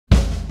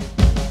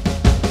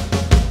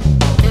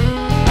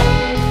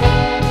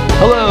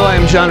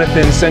I'm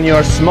Jonathan,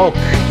 Senor Smoke,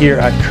 here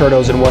at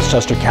Curto's in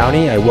Westchester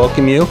County. I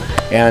welcome you,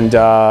 and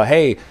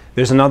hey,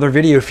 there's another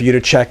video for you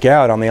to check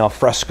out on the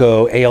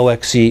Alfresco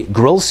ALXE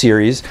grill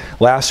series.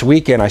 Last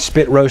weekend I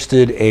spit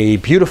roasted a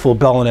beautiful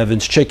Bell &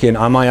 Evans chicken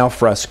on my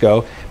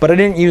Alfresco, but I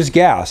didn't use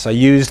gas. I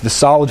used the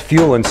solid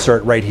fuel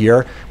insert right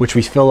here, which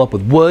we fill up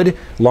with wood,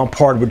 lump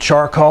hardwood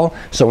charcoal.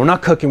 So we're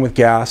not cooking with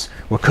gas,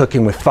 we're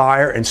cooking with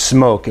fire and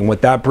smoke, and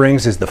what that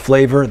brings is the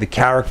flavor, the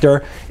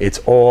character. It's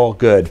all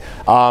good.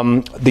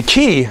 The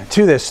key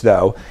to this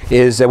though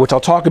is, which I'll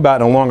talk about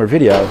in a longer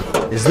video,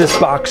 is this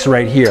box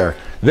right here.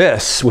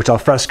 This, which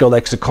Alfresco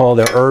likes to call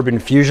their urban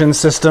fusion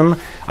system,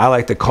 I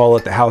like to call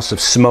it the house of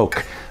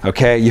smoke.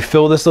 Okay, you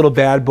fill this little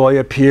bad boy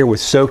up here with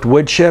soaked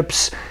wood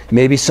chips,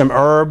 maybe some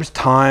herbs,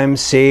 thyme,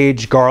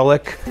 sage,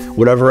 garlic,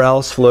 whatever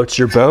else floats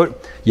your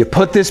boat. You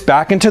put this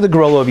back into the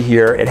grill over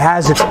here. It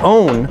has its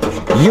own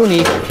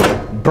unique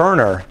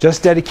burner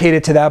just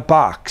dedicated to that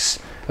box.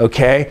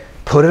 Okay,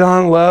 put it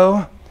on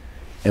low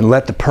and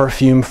let the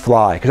perfume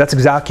fly, because that's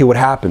exactly what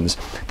happens.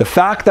 The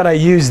fact that I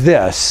used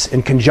this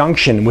in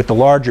conjunction with the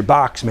larger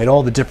box made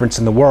all the difference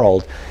in the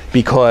world,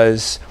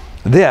 because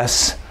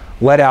this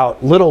let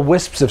out little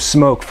wisps of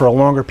smoke for a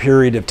longer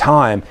period of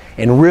time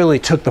and really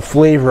took the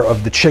flavor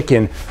of the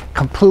chicken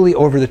completely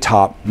over the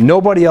top.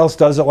 Nobody else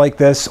does it like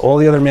this. All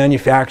the other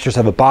manufacturers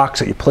have a box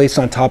that you place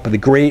on top of the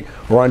grate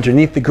or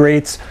underneath the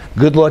grates.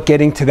 Good luck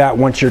getting to that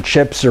once your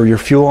chips or your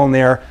fuel in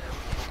there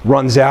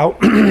runs out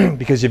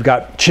because you've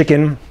got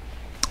chicken,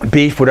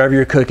 beef, whatever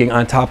you're cooking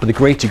on top of the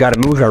grate. You got to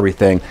move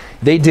everything.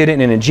 They did it in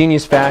an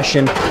ingenious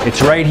fashion.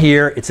 It's right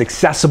here. It's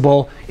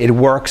accessible. It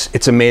works.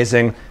 It's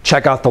amazing.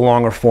 Check out the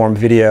longer form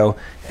video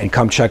and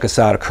come check us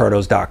out at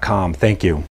curtos.com. Thank you.